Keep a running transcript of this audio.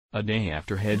A day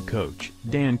after head coach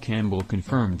Dan Campbell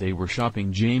confirmed they were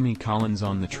shopping Jamie Collins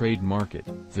on the trade market,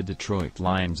 the Detroit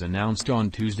Lions announced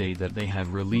on Tuesday that they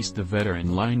have released the veteran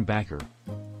linebacker.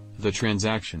 The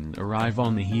transaction arrived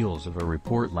on the heels of a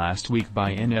report last week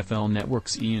by NFL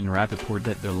Network's Rapoport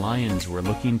that the Lions were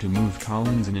looking to move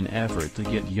Collins in an effort to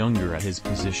get younger at his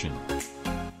position.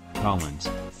 Collins,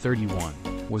 31,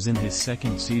 was in his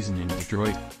second season in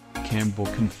Detroit. Campbell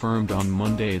confirmed on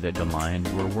Monday that the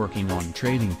Lions were working on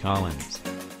trading Collins.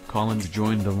 Collins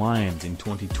joined the Lions in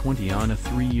 2020 on a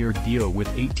 3-year deal with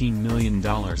 $18 million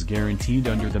guaranteed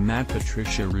under the Matt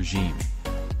Patricia regime.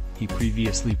 He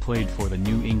previously played for the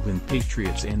New England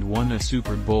Patriots and won a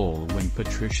Super Bowl when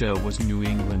Patricia was New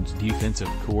England's defensive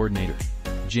coordinator.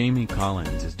 Jamie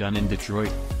Collins is done in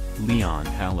Detroit. Leon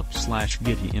Halip /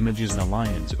 Getty Images. The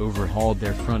Lions overhauled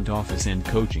their front office and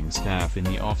coaching staff in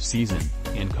the offseason,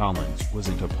 and Collins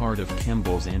wasn't a part of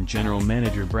Campbell's and general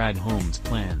manager Brad Holmes'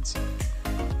 plans.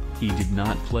 He did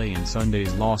not play in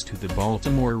Sunday's loss to the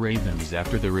Baltimore Ravens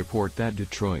after the report that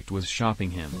Detroit was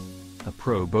shopping him. A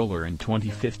Pro Bowler in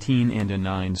 2015 and a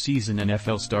 9-season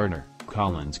NFL starter,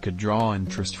 Collins could draw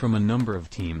interest from a number of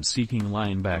teams seeking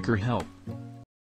linebacker help.